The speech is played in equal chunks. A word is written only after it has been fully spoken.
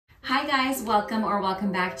Hi guys,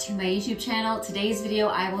 welcome back to my YouTube channel. Today's video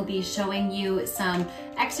I will be showing you some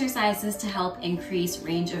exercises to help increase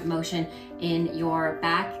range of motion in your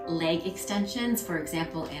back leg extensions, for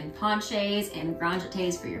example in penchés and grand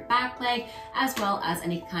jetés for your back leg, as well as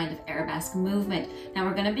any kind of arabesque movement. Now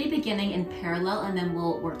we're going to be beginning in parallel and then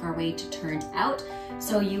we'll work our way to turned out.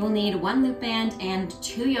 So you will need one loop band and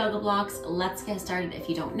 2 yoga blocks. Let's get started. If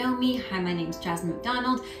you don't know me, hi, my name is Jasmine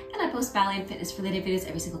McDonald and I post ballet and fitness related videos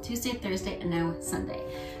every single Tuesday, Thursday, and now Sunday.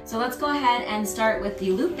 So let's go ahead and start with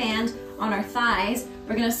the loop band on our thighs.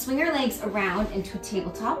 We're gonna swing our legs around into a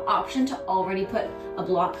tabletop, option to already put a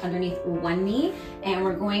block underneath one knee, and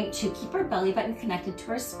we're going to keep our belly button connected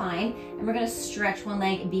to our spine, and we're gonna stretch one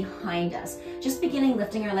leg behind us. Just beginning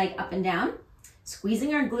lifting our leg up and down,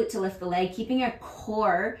 squeezing our glute to lift the leg, keeping our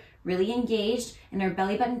core really engaged and our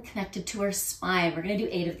belly button connected to our spine. We're gonna do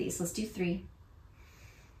 8 of these. Let's do 3.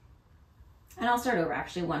 And I'll start over,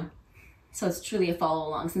 actually 1. So it's truly a follow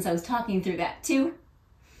along since I was talking through that. 2.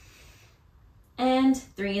 And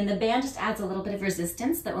 3. And the band just adds a little bit of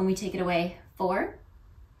resistance that when we take it away, 4.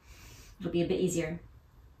 It'll be a bit easier.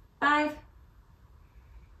 5.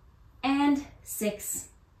 And 6.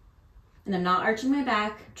 And I'm not arching my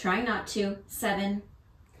back, trying not to. 7.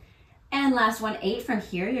 And last one, 8. From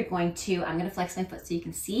here, you're going to, I'm gonna flex my foot so you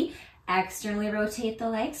can see, externally rotate the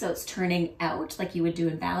leg so it's turning out like you would do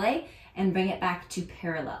in ballet, and bring it back to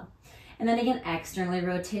parallel. And then again, externally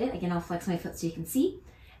rotate it. Again, I'll flex my foot so you can see,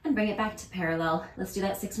 and bring it back to parallel. Let's do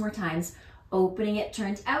that 6 more times. Opening it,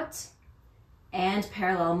 turned out, and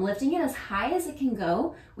parallel. I'm lifting it as high as it can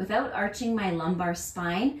go without arching my lumbar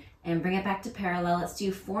spine, and bring it back to parallel. Let's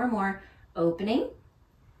do 4 more. Opening,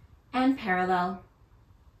 and parallel,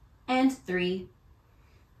 and 3,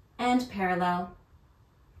 and parallel,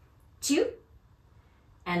 2,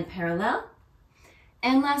 and parallel,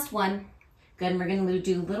 and last 1. Good, and we're gonna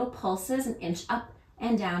do little pulses, an inch up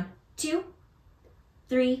and down. 2,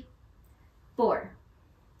 3, 4,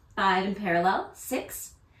 5, and parallel,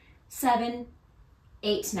 6, 7,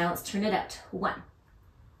 8. Now let's turn it out. 1,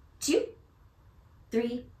 2,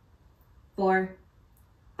 3, 4,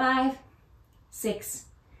 5, 6,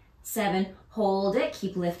 7, hold it,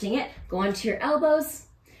 keep lifting it, go onto your elbows,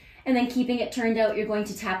 and then keeping it turned out, you're going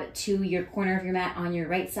to tap it to your corner of your mat on your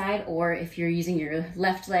right side, or if you're using your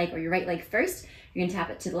left leg or your right leg first, you're gonna tap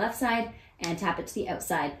it to the left side and tap it to the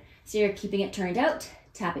outside. So you're keeping it turned out,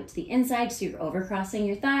 tap it to the inside, so you're overcrossing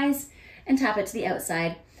your thighs, and tap it to the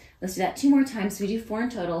outside. Let's do that 2 more times, so we do 4 in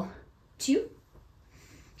total. 2,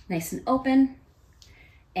 nice and open,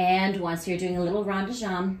 and 1, so you're doing a little rond de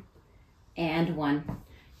jambe, and 1.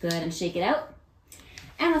 Good, and shake it out.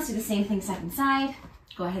 And let's do the same thing second side.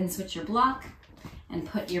 Go ahead and switch your block and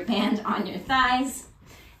put your band on your thighs.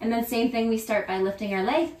 And then same thing, we start by lifting our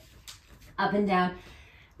leg up and down.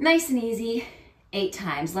 Nice and easy, 8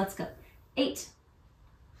 times. Let's go. 8,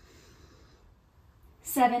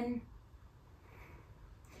 7,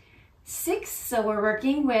 6. So we're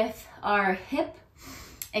working with our hip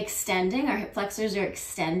extending, our hip flexors are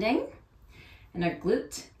extending, and our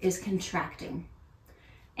glute is contracting.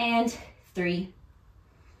 And 3,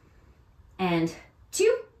 and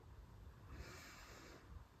 2,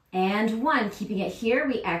 and 1. Keeping it here,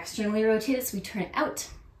 we externally rotate it, so we turn it out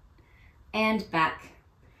and back.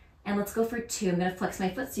 And let's go for 2. I'm gonna flex my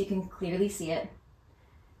foot so you can clearly see it.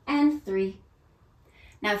 And 3.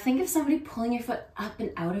 Now think of somebody pulling your foot up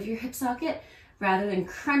and out of your hip socket rather than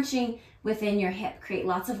crunching within your hip. Create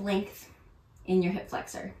lots of length in your hip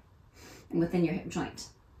flexor and within your hip joint.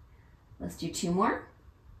 Let's do 2 more.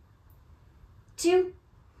 2,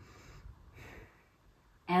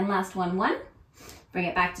 and last 1, 1. Bring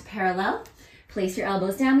it back to parallel. Place your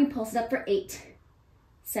elbows down. We pulse it up for 8,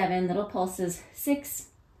 7, little pulses. 6,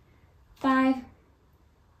 5,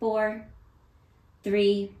 4,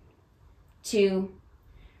 3, 2,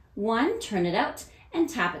 1. Turn it out and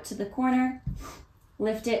tap it to the corner.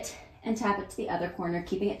 Lift it and tap it to the other corner,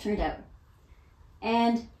 keeping it turned out.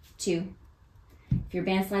 And 2. If your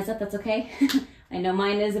band slides up, that's okay. I know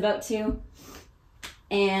mine is about 2.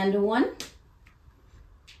 And 1.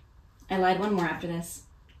 I lied 1 more after this.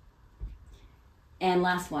 And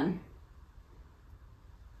last 1.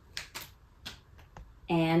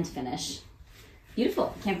 And finish.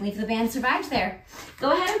 Beautiful. Can't believe the band survived there.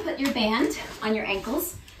 Go ahead and put your band on your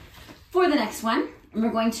ankles for the next one. And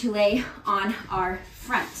we're going to lay on our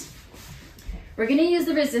front. We're going to use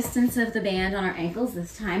the resistance of the band on our ankles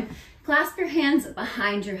this time. Clasp your hands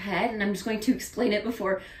behind your head, and I'm just going to explain it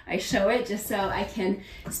before I show it, just so I can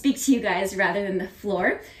speak to you guys rather than the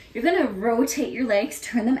floor. You're gonna rotate your legs,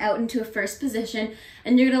 turn them out into a first position,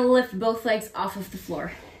 and you're gonna lift both legs off of the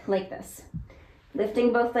floor, like this.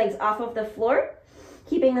 Lifting both legs off of the floor,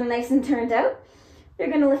 keeping them nice and turned out. You're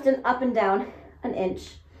gonna lift an up and down an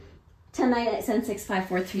inch. 10, 9, 8, 7, 6, 5,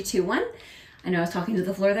 4, 3, 2, 1. I know I was talking to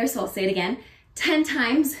the floor there, so I'll say it again. 10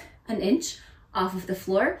 times an inch off of the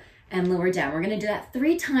floor and lower down. We're gonna do that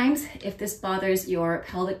 3 times. If this bothers your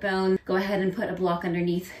pelvic bone, go ahead and put a block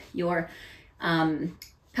underneath your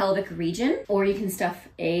pelvic region, or you can stuff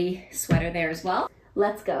a sweater there as well.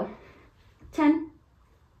 Let's go. 10,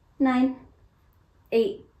 9,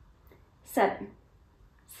 8, 7,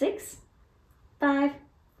 6, 5,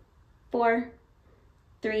 4,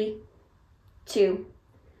 3, 2,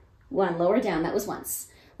 1. Lower down, that was once.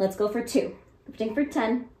 Let's go for 2. Lifting for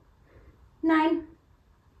 10, 9,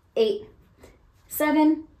 8,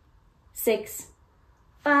 7, 6,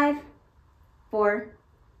 5, 4,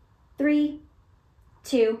 3,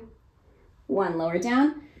 2, 1. Lower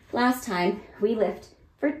down. Last time, we lift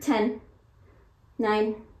for 10,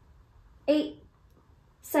 9, 8,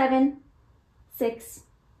 7, 6,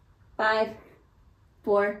 5,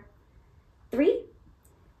 4, 3,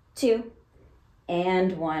 2,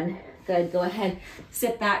 and 1. Good. Go ahead,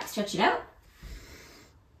 sit back, stretch it out.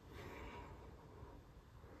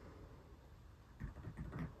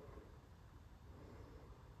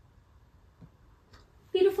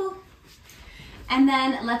 Beautiful. And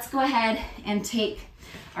then let's go ahead and take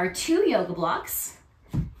our 2 yoga blocks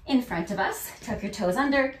in front of us. Tuck your toes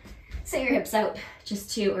under, sit your hips out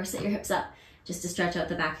just to, or sit your hips up just to stretch out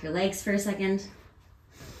the back of your legs for a second.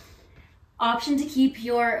 Option to keep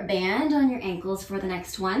your band on your ankles for the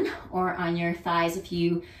next one, or on your thighs if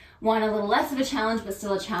you want a little less of a challenge but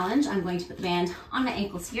still a challenge. I'm going to put the band on my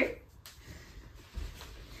ankles here.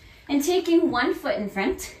 And taking 1 foot in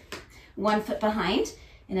front, 1 foot behind,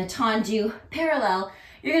 in a tendu parallel,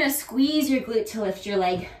 you're gonna squeeze your glute to lift your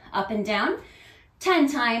leg up and down 10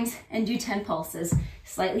 times and do 10 pulses.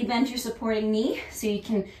 Slightly bend your supporting knee so you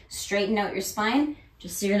can straighten out your spine,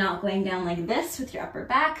 just so you're not going down like this with your upper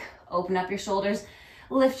back. Open up your shoulders,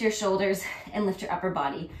 lift your shoulders, and lift your upper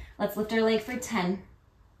body. Let's lift our leg for 10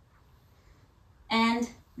 and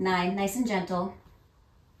 9, nice and gentle.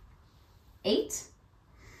 8,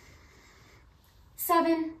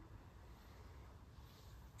 7,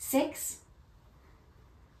 6,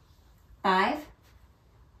 5,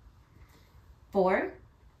 4,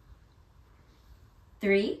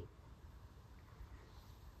 3,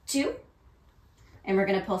 2, and we're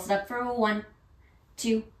gonna pulse it up for 1,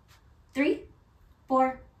 2, 3,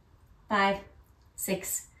 4, 5,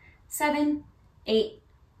 6, 7, 8,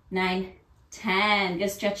 9, 10.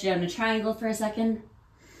 Good. Stretch it out in a triangle for a second.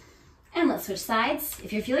 And let's switch sides.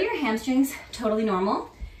 If you're feeling your hamstrings, totally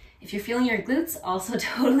normal. If you're feeling your glutes, also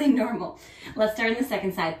totally normal. Let's start on the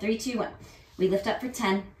second side. 3, 2, 1. We lift up for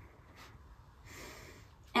 10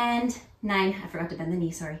 and 9. I forgot to bend the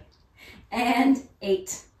knee, sorry. And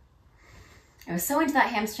 8. I was so into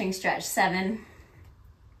that hamstring stretch. 7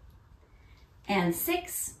 and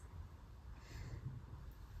 6,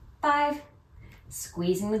 5,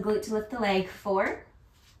 squeezing the glute to lift the leg. 4,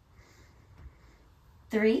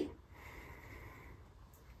 3,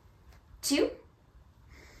 2,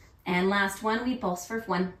 and last one, we pulse for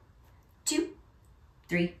 1, 2,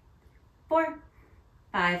 3, 4,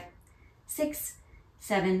 5, 6,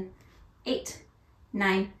 7, 8,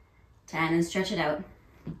 9, 10, and stretch it out.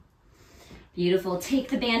 Beautiful. Take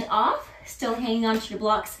the band off, still hanging onto your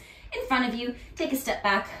blocks in front of you. Take a step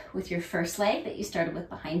back with your first leg that you started with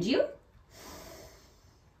behind you.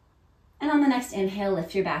 And on the next inhale,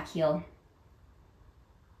 lift your back heel.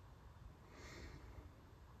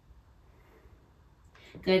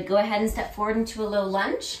 Good. Go ahead and step forward into a low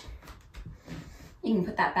lunge. You can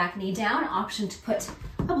put that back knee down. Option to put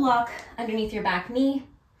a block underneath your back knee.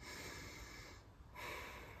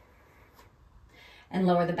 And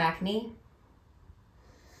lower the back knee.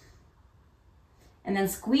 And then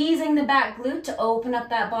squeezing the back glute to open up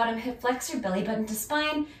that bottom hip flexor, belly button to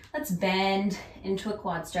spine. Let's bend into a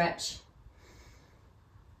quad stretch.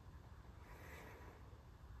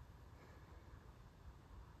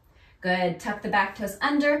 Good. Tuck the back toes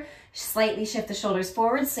under, slightly shift the shoulders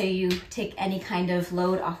forward so you take any kind of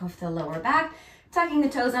load off of the lower back. Tucking the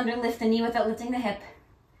toes under, lift the knee without lifting the hip.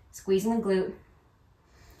 Squeezing the glute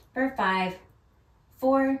for 5,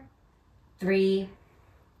 4, 3,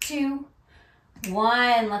 2,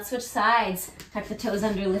 1. Let's switch sides. Tuck the toes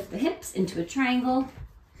under, lift the hips into a triangle.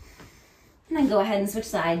 And then go ahead and switch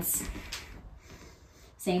sides.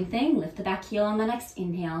 Same thing, lift the back heel on the next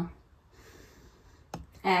inhale.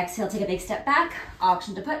 Exhale, take a big step back.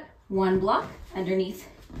 Option to put 1 block underneath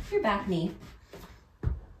your back knee.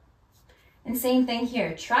 And same thing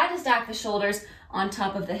here. Try to stack the shoulders on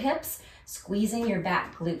top of the hips, squeezing your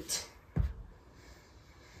back glute.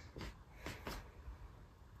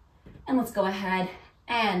 And let's go ahead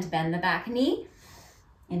and bend the back knee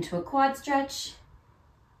into a quad stretch.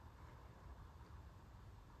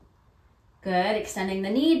 Good, extending the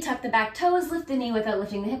knee, tuck the back toes, lift the knee without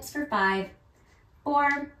lifting the hips for 5,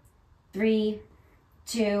 4, 3,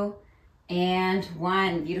 2, and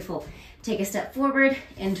 1. Beautiful. Take a step forward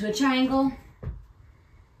into a triangle.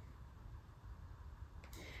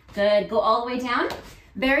 Good, go all the way down.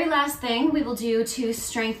 Very last thing we will do to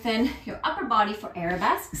strengthen your upper body for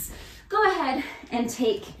arabesques. Go ahead and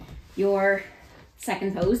take your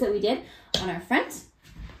second pose that we did on our front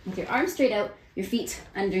with your arms straight out, your feet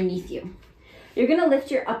underneath you. You're gonna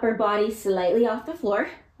lift your upper body slightly off the floor.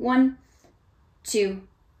 1, 2,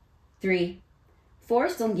 3, 4.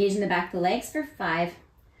 Still engaging the back of the legs for 5,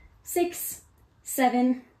 6,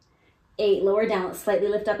 7, 8. Lower down. Let's slightly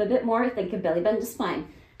lift up a bit more. Think of belly button to spine.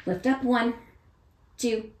 Lift up. 1,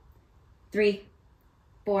 2, 3,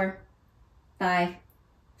 4, 5,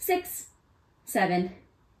 6, 7,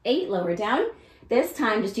 8. Lower down. This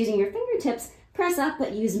time, just using your fingertips, press up,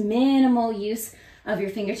 but use minimal use of your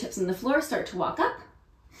fingertips on the floor. Start to walk up,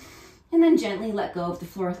 and then gently let go of the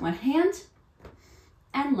floor with one hand,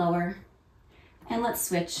 and lower. And let's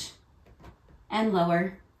switch, and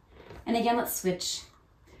lower. And again, let's switch,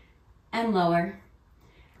 and lower,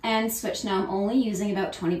 and switch. Now I'm only using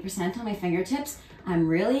about 20% on my fingertips. I'm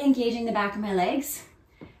really engaging the back of my legs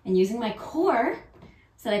and using my core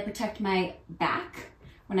so that I protect my back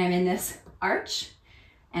when I'm in this arch.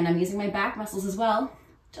 And I'm using my back muscles as well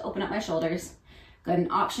to open up my shoulders. Got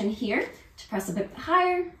an option here to press a bit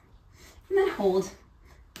higher and then hold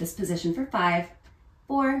this position for 5,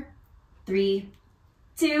 4, 3,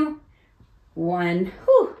 2, 1.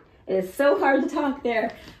 Whew. It is so hard to talk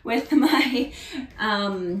there with my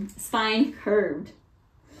spine curved.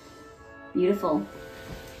 Beautiful.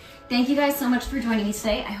 Thank you guys so much for joining me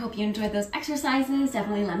today. I hope you enjoyed those exercises.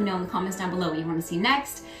 Definitely let me know in the comments down below what you want to see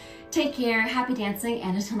next. Take care, happy dancing,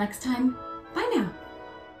 and until next time, bye now.